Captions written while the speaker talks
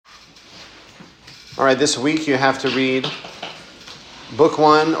All right, this week you have to read book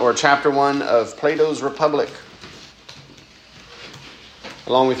 1 or chapter 1 of Plato's Republic,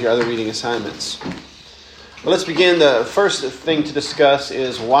 along with your other reading assignments. Well, let's begin. The first thing to discuss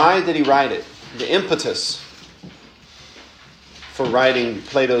is why did he write it? The impetus for writing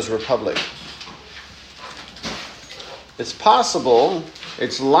Plato's Republic. It's possible,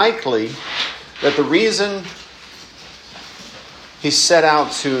 it's likely, that the reason he set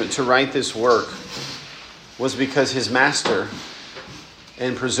out to write this work was because his master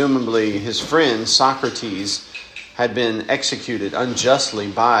and presumably his friend Socrates had been executed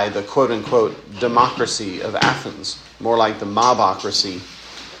unjustly by the quote-unquote democracy of Athens, more like the mobocracy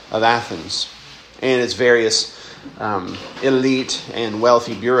of Athens, and its various elite and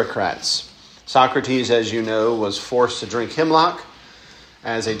wealthy bureaucrats. Socrates, as you know, was forced to drink hemlock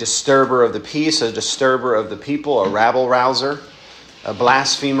as a disturber of the peace, a disturber of the people, a rabble-rouser, a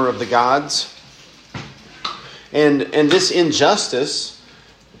blasphemer of the gods. And this injustice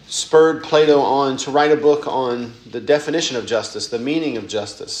spurred Plato on to write a book on the definition of justice, the meaning of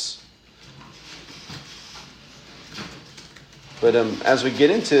justice. But as we get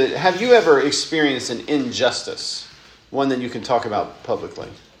into it, have you ever experienced an injustice? One that you can talk about publicly?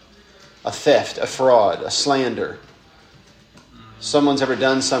 A theft, a fraud, a slander. Someone's ever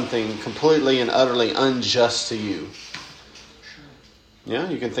done something completely and utterly unjust to you. Yeah,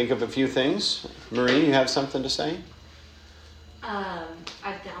 you can think of a few things. Marie, you have something to say? I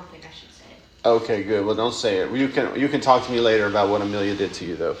don't think I should say it. Okay, good. Well, don't say it. You can talk to me later about what Amelia did to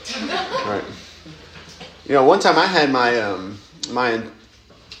you, though. All right. You know, one time I had my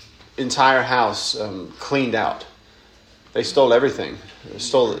entire house cleaned out. They stole everything. They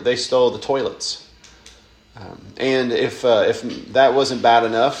stole the toilets. And if that wasn't bad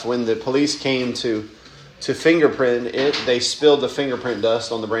enough, when the police came to fingerprint it, they spilled the fingerprint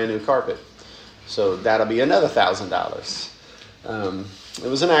dust on the brand new carpet. So that'll be another $1,000. It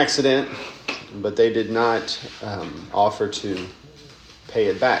was an accident, but they did not offer to pay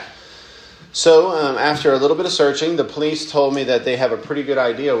it back. So after a little bit of searching, the police told me that they have a pretty good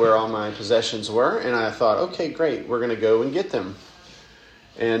idea where all my possessions were. And I thought, okay, great, we're going to go and get them.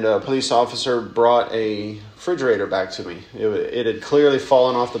 And a police officer brought a refrigerator back to me. It had clearly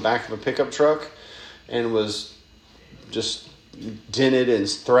fallen off the back of a pickup truck and was just dented and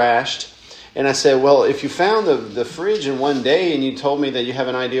thrashed. And I said, well, if you found the fridge in one day and you told me that you have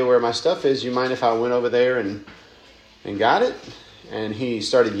an idea where my stuff is, you mind if I went over there and got it? And he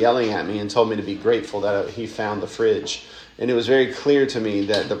started yelling at me and told me to be grateful that he found the fridge. And it was very clear to me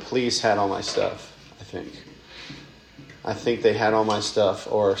that the police had all my stuff, I think they had all my stuff,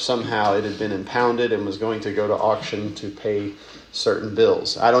 or somehow it had been impounded and was going to go to auction to pay certain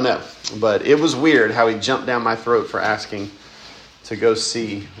bills. I don't know. But it was weird how he jumped down my throat for asking to go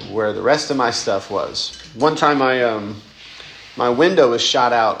see where the rest of my stuff was. One time my window was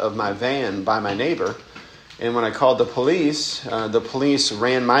shot out of my van by my neighbor. And when I called the police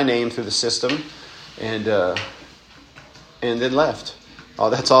ran my name through the system and then left.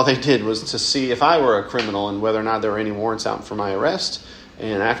 That's all they did was to see if I were a criminal and whether or not there were any warrants out for my arrest.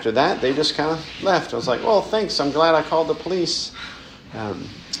 And after that, they just kind of left. I was like, well, thanks. I'm glad I called the police.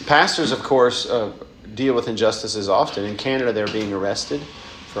 Pastors, of course, deal with injustices often. In Canada, they're being arrested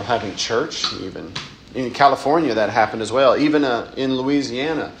for having church. Even in California, that happened as well. Even in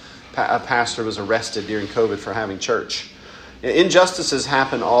Louisiana, a pastor was arrested during COVID for having church. Injustices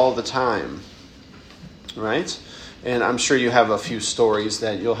happen all the time, right? And I'm sure you have a few stories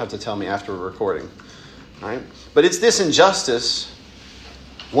that you'll have to tell me after we're recording, right? But it's this injustice,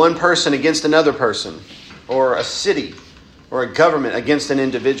 one person against another person, or a city, or a government against an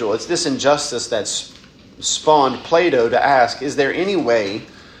individual. It's this injustice that's spawned Plato to ask, is there any way,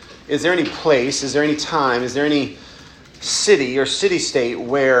 is there any place, is there any time, is there any city or city-state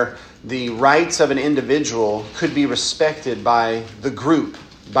where the rights of an individual could be respected by the group,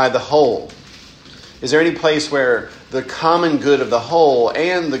 by the whole? Is there any place where the common good of the whole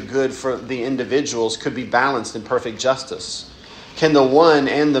and the good for the individuals could be balanced in perfect justice? Can the one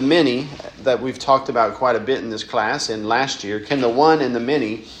and the many, that we've talked about quite a bit in this class and last year, can the one and the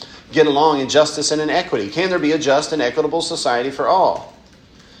many get along in justice and in equity? Can there be a just and equitable society for all?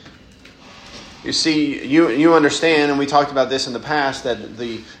 You see, you understand, and we talked about this in the past, that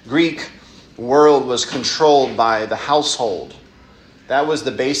the Greek world was controlled by the household. That was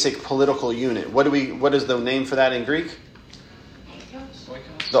the basic political unit. What is the name for that in Greek?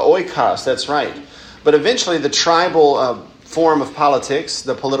 The oikos, that's right. But eventually the tribal form of politics,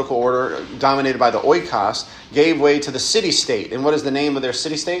 the political order dominated by the oikos, gave way to the city-state. And what is the name of their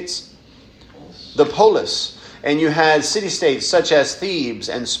city-states? The polis. And you had city-states such as Thebes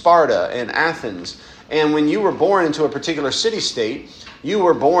and Sparta and Athens. And when you were born into a particular city-state, you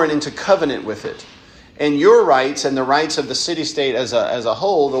were born into covenant with it. And your rights and the rights of the city-state as a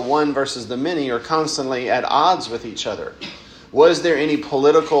whole, the one versus the many, are constantly at odds with each other. Was there any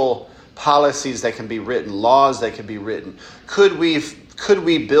political policies that can be written, laws that can be written? Could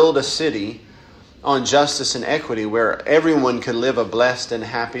we build a city on justice and equity where everyone could live a blessed and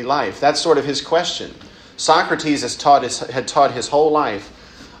happy life? That's sort of his question. Socrates had taught his whole life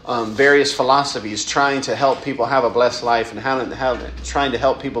various philosophies trying to help people have a blessed life and trying to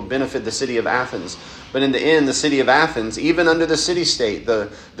help people benefit the city of Athens. But in the end, the city of Athens, even under the city-state,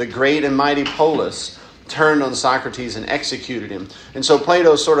 the great and mighty polis, turned on Socrates and executed him. And so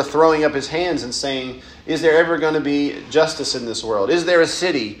Plato's sort of throwing up his hands and saying, is there ever going to be justice in this world? Is there a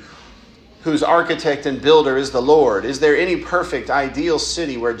city whose architect and builder is the Lord? Is there any perfect, ideal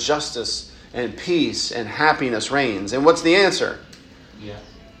city where justice and peace and happiness reigns? And what's the answer? Yeah.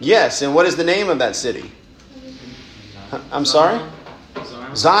 Yes. And what is the name of that city? I'm sorry?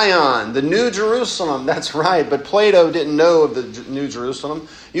 Zion, the New Jerusalem. That's right. But Plato didn't know of the New Jerusalem.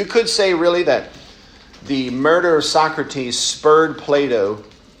 You could say really that the murder of Socrates spurred Plato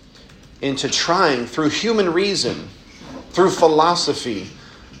into trying through human reason, through philosophy,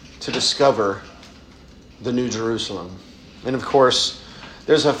 to discover the New Jerusalem. And of course,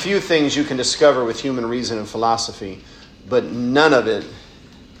 there's a few things you can discover with human reason and philosophy, but nothing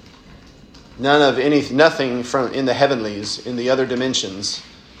from in the heavenlies, in the other dimensions,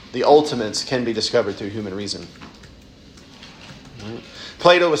 the ultimates can be discovered through human reason. Right?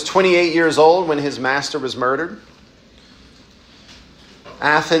 Plato was 28 years old when his master was murdered.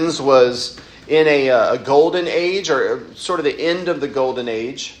 Athens was in a golden age, or sort of the end of the golden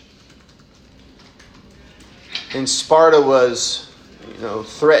age. And Sparta was,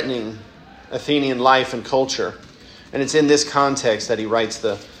 threatening Athenian life and culture. And it's in this context that he writes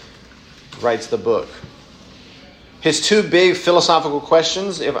the book. His two big philosophical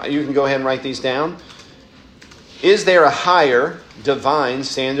questions, if you can go ahead and write these down. Is there a higher divine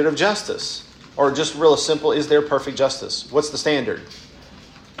standard of justice? Or just real simple, is there perfect justice? What's the standard?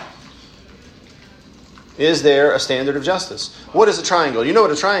 Is there a standard of justice? What is a triangle? You know what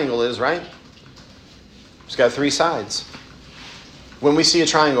a triangle is, right? It's got three sides. When we see a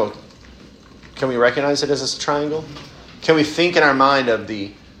triangle, can we recognize it as a triangle? Can we think in our mind of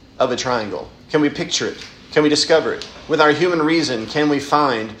a triangle? Can we picture it? Can we discover it? With our human reason, can we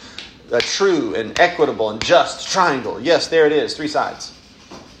find a true and equitable and just triangle? Yes, there it is, three sides.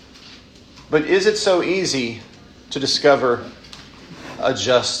 But is it so easy to discover a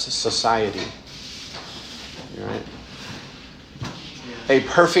just society? Right? A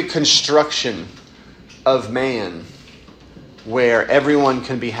perfect construction of man where everyone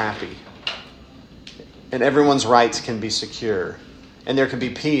can be happy and everyone's rights can be secure and there can be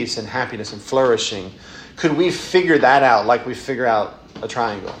peace and happiness and flourishing. Could we figure that out like we figure out a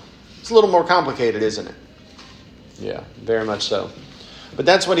triangle? It's a little more complicated, isn't it? Yeah, very much so. But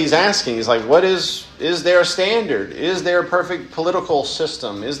that's what he's asking. He's like, is there a standard? Is there a perfect political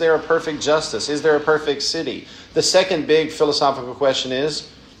system? Is there a perfect justice? Is there a perfect city? The second big philosophical question is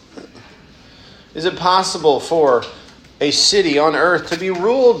it possible for a city on earth to be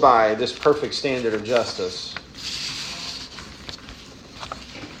ruled by this perfect standard of justice?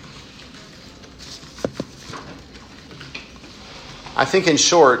 I think in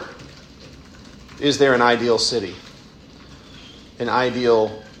short, is there an ideal city? An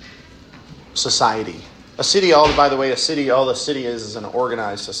ideal society? A city, all the city is an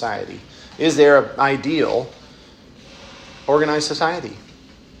organized society. Is there an ideal organized society?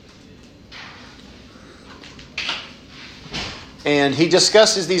 And he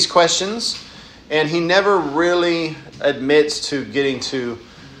discusses these questions, and he never really admits to getting to,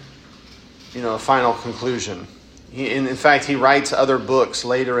 a final conclusion. In fact, he writes other books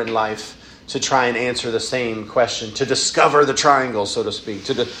later in life to try and answer the same question, to discover the triangle, so to speak,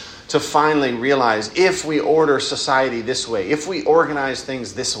 to finally realize if we order society this way, if we organize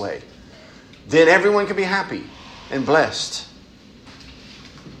things this way, then everyone can be happy and blessed.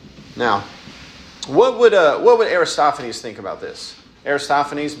 Now, what would Aristophanes think about this?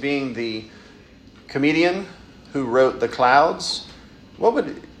 Aristophanes being the comedian who wrote The Clouds, what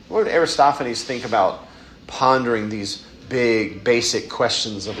would Aristophanes think about pondering these big, basic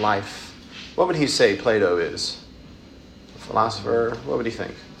questions of life? What would he say Plato is? A philosopher? What would he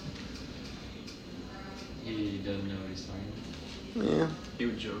think? He doesn't know what he's talking about. Yeah. He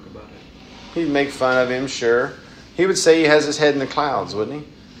would joke about it. He'd make fun of him, sure. He would say he has his head in the clouds, wouldn't he?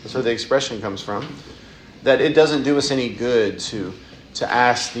 That's where the expression comes from. That it doesn't do us any good to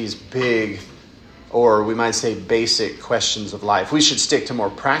ask these big or we might say basic questions of life. We should stick to more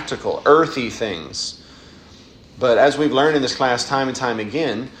practical, earthy things. But as we've learned in this class time and time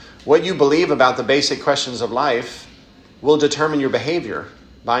again, what you believe about the basic questions of life will determine your behavior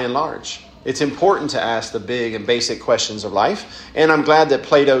by and large. It's important to ask the big and basic questions of life, and I'm glad that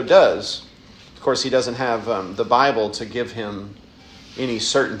Plato does. Of course, he doesn't have the Bible to give him any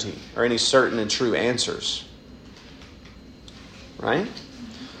certainty or any certain and true answers. Right?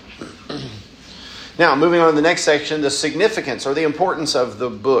 Now, moving on to the next section, the significance or the importance of the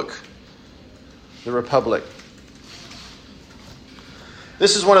book, The Republic.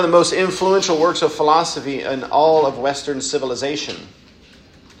 This is one of the most influential works of philosophy in all of Western civilization.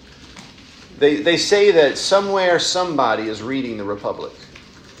 They say that somewhere somebody is reading the Republic.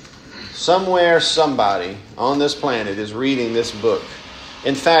 Somewhere somebody on this planet is reading this book.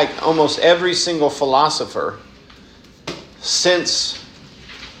 In fact, almost every single philosopher since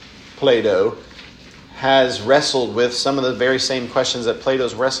Plato has wrestled with some of the very same questions that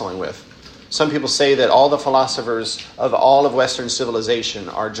Plato's wrestling with. Some people say that all the philosophers of all of Western civilization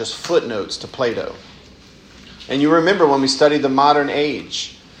are just footnotes to Plato. And you remember when we studied the modern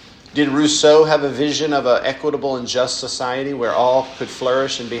age, did Rousseau have a vision of an equitable and just society where all could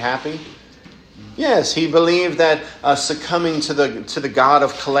flourish and be happy? Yes, he believed that succumbing to the God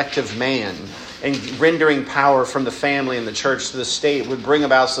of collective man and rendering power from the family and the church to the state would bring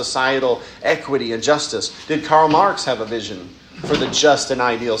about societal equity and justice. Did Karl Marx have a vision for the just and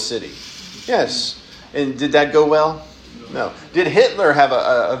ideal city? Yes. And did that go well? No. Did Hitler have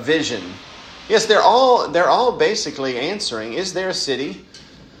a vision? Yes, they're all basically answering, is there a city?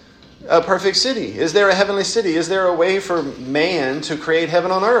 A perfect city? Is there a heavenly city? Is there a way for man to create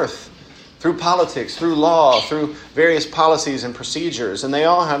heaven on earth? Through politics, through law, through various policies and procedures. And they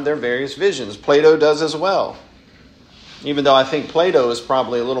all have their various visions. Plato does as well. Even though I think Plato is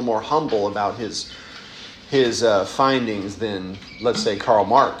probably a little more humble about his findings than, let's say, Karl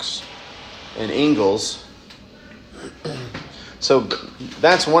Marx and Engels. So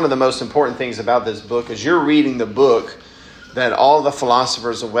that's one of the most important things about this book, is you're reading the book that all the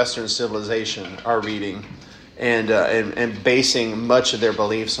philosophers of Western civilization are reading and basing much of their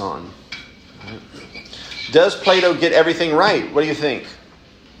beliefs on. Does Plato get everything right? What do you think?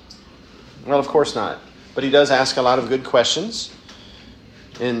 Well, of course not. But he does ask a lot of good questions.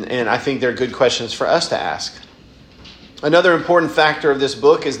 And I think they're good questions for us to ask. Another important factor of this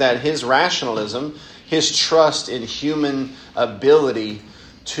book is that his rationalism, his trust in human ability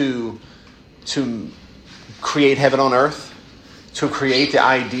to create heaven on earth, to create the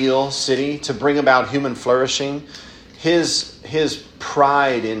ideal city, to bring about human flourishing, his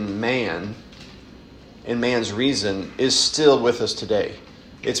pride in man, in man's reason, is still with us today.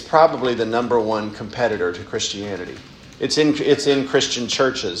 It's probably the number one competitor to Christianity. It's in Christian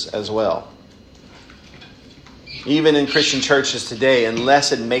churches as well. Even in Christian churches today,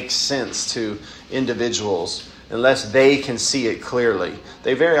 unless it makes sense to individuals, unless they can see it clearly,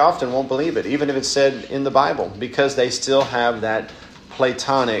 they very often won't believe it, even if it's said in the Bible, because they still have that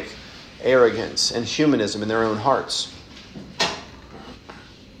Platonic arrogance and humanism in their own hearts.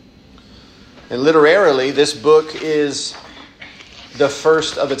 And literarily, this book is the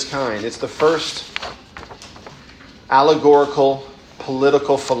first of its kind. It's the first allegorical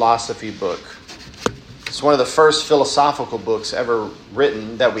political philosophy book. It's one of the first philosophical books ever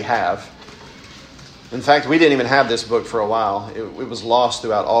written that we have. In fact, we didn't even have this book for a while. It was lost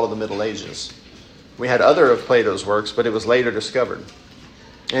throughout all of the Middle Ages. We had other of Plato's works, but it was later discovered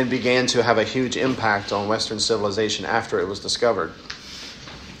and began to have a huge impact on Western civilization after it was discovered.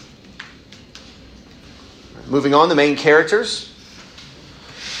 Moving on, the main characters.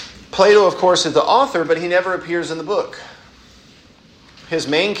 Plato, of course, is the author, but he never appears in the book. His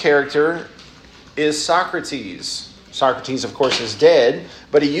main character is Socrates. Socrates, of course, is dead,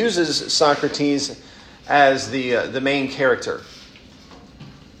 but he uses Socrates as the main character.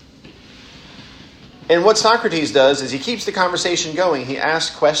 And what Socrates does is he keeps the conversation going. He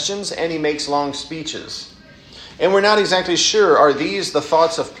asks questions and he makes long speeches. And we're not exactly sure, are these the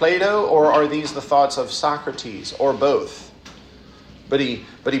thoughts of Plato or are these the thoughts of Socrates, or both? But he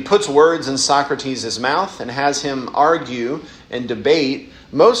puts words in Socrates' mouth and has him argue and debate,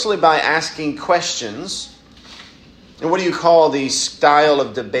 mostly by asking questions. And what do you call the style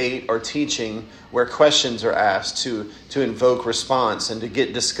of debate or teaching where questions are asked to invoke response and to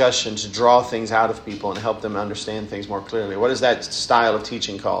get discussion, to draw things out of people and help them understand things more clearly? What is that style of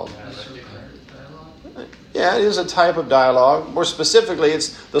teaching called? Yeah, it is a type of dialogue. More specifically,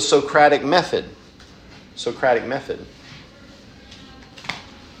 it's the Socratic method. Socratic method.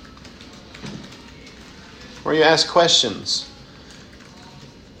 Where you ask questions.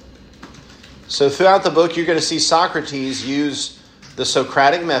 So throughout the book, you're going to see Socrates use the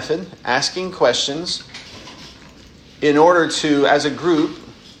Socratic method, asking questions, in order to, as a group,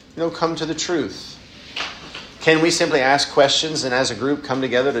 come to the truth. Can we simply ask questions and as a group come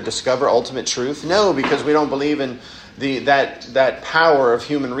together to discover ultimate truth? No, because we don't believe in that power of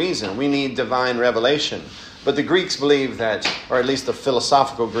human reason. We need divine revelation. But the Greeks believed that, or at least the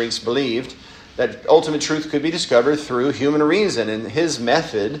philosophical Greeks believed, that ultimate truth could be discovered through human reason. And his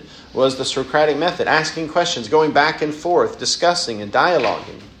method was the Socratic method, asking questions, going back and forth, discussing and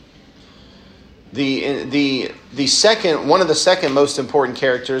dialoguing. One of the second most important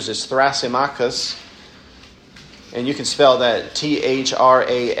characters is Thrasymachus, and you can spell that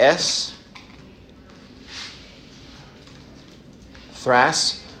Thras.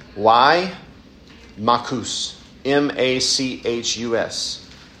 Thras, Y, Machus, Machus.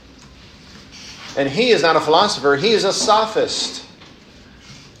 And he is not a philosopher, he is a sophist.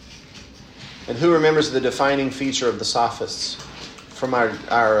 And who remembers the defining feature of the sophists from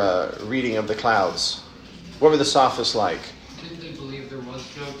our reading of the clouds? What were the sophists like? Didn't they believe there was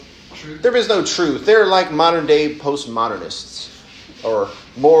no truth? There is no truth. They're like modern day postmodernists or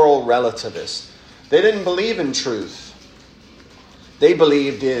moral relativists. They didn't believe in truth. They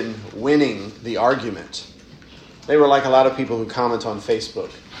believed in winning the argument. They were like a lot of people who comment on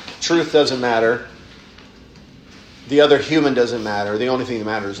Facebook. Truth doesn't matter. The other human doesn't matter. The only thing that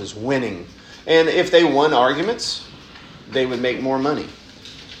matters is winning. And if they won arguments, they would make more money.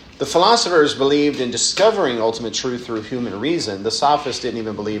 The philosophers believed in discovering ultimate truth through human reason. The sophists didn't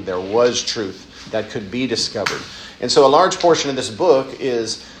even believe there was truth that could be discovered. And so a large portion of this book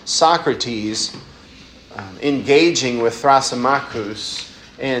is Socrates engaging with Thrasymachus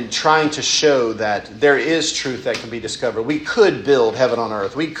and trying to show that there is truth that can be discovered. We could build heaven on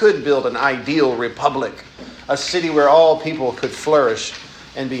earth. We could build an ideal republic, a city where all people could flourish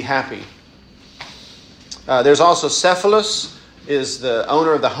and be happy. There's also Cephalus, is the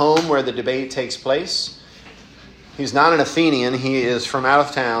owner of the home where the debate takes place. He's not an Athenian. He is from out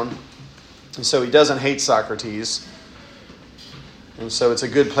of town. And so he doesn't hate Socrates. And so it's a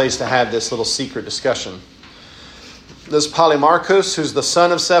good place to have this little secret discussion. There's Polemarchus, who's the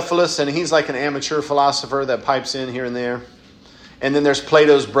son of Cephalus, and he's like an amateur philosopher that pipes in here and there. And then there's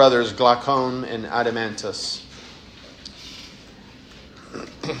Plato's brothers, Glaucon and Adeimantus.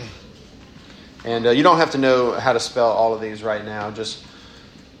 And you don't have to know how to spell all of these right now. Just,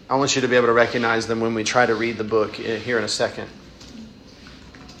 I want you to be able to recognize them when we try to read the book here in a second.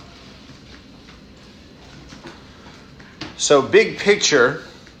 So, big picture,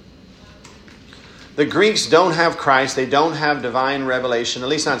 the Greeks don't have Christ. They don't have divine revelation, at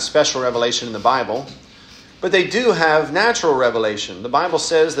least not special revelation in the Bible. But they do have natural revelation. The Bible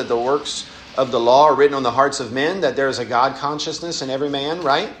says that the works of the law are written on the hearts of men, that there is a God consciousness in every man,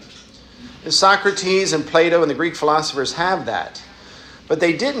 right? And Socrates and Plato and the Greek philosophers have that. But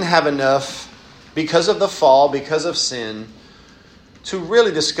they didn't have enough, because of the fall, because of sin, to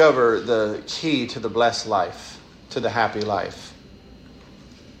really discover the key to the blessed life, to the happy life.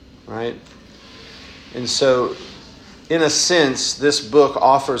 Right? And so, in a sense, this book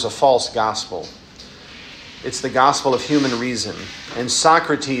offers a false gospel. It's the gospel of human reason. And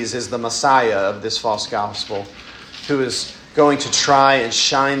Socrates is the Messiah of this false gospel, who is going to try and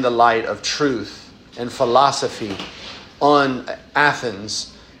shine the light of truth and philosophy on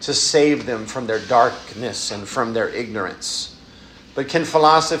Athens to save them from their darkness and from their ignorance. But can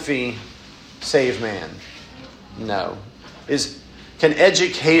philosophy save man? No. Can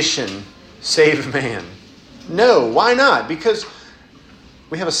education save man? No. Why not? Because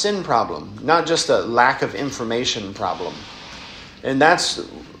we have a sin problem, not just a lack of information problem. And that's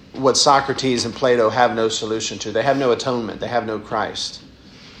what Socrates and Plato have no solution to. They have no atonement. They have no Christ.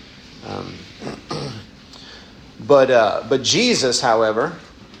 But Jesus, however,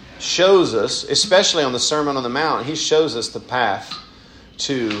 shows us, especially on the Sermon on the Mount, he shows us the path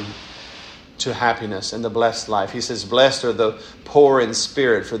to happiness and the blessed life. He says, "Blessed are the poor in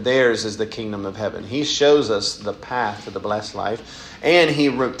spirit, for theirs is the kingdom of heaven." He shows us the path to the blessed life. And he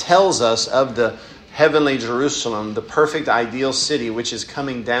tells us of the heavenly Jerusalem, the perfect ideal city which is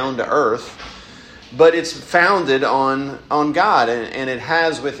coming down to earth. But it's founded on God, and it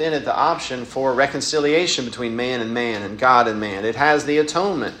has within it the option for reconciliation between man and God and man. It has the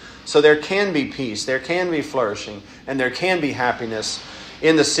atonement. So there can be peace, there can be flourishing, and there can be happiness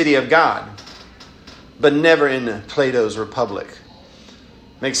in the city of God, but never in Plato's republic.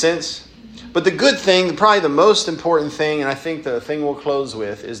 Make sense? But the good thing, probably the most important thing, and I think the thing we'll close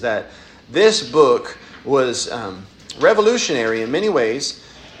with, is that this book was revolutionary in many ways,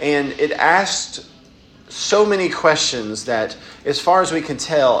 and it asked so many questions that, as far as we can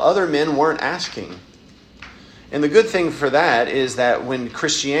tell, other men weren't asking. And the good thing for that is that when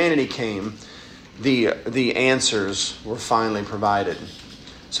Christianity came, the answers were finally provided.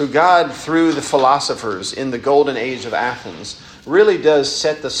 So God, through the philosophers in the golden age of Athens, really does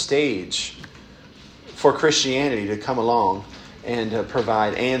set the stage for Christianity to come along and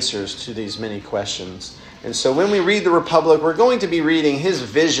provide answers to these many questions. And so when we read the Republic, we're going to be reading his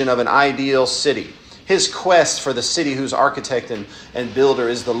vision of an ideal city, his quest for the city whose architect and builder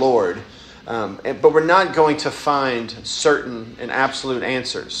is the Lord. But we're not going to find certain and absolute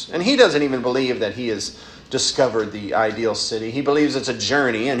answers. And he doesn't even believe that he has discovered the ideal city. He believes it's a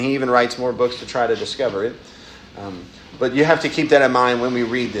journey, and he even writes more books to try to discover it. But you have to keep that in mind when we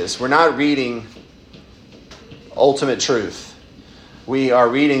read this. We're not reading ultimate truth. We are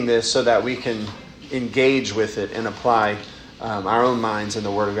reading this so that we can engage with it and apply our own minds and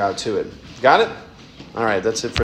the Word of God to it. Got it? All right, that's it for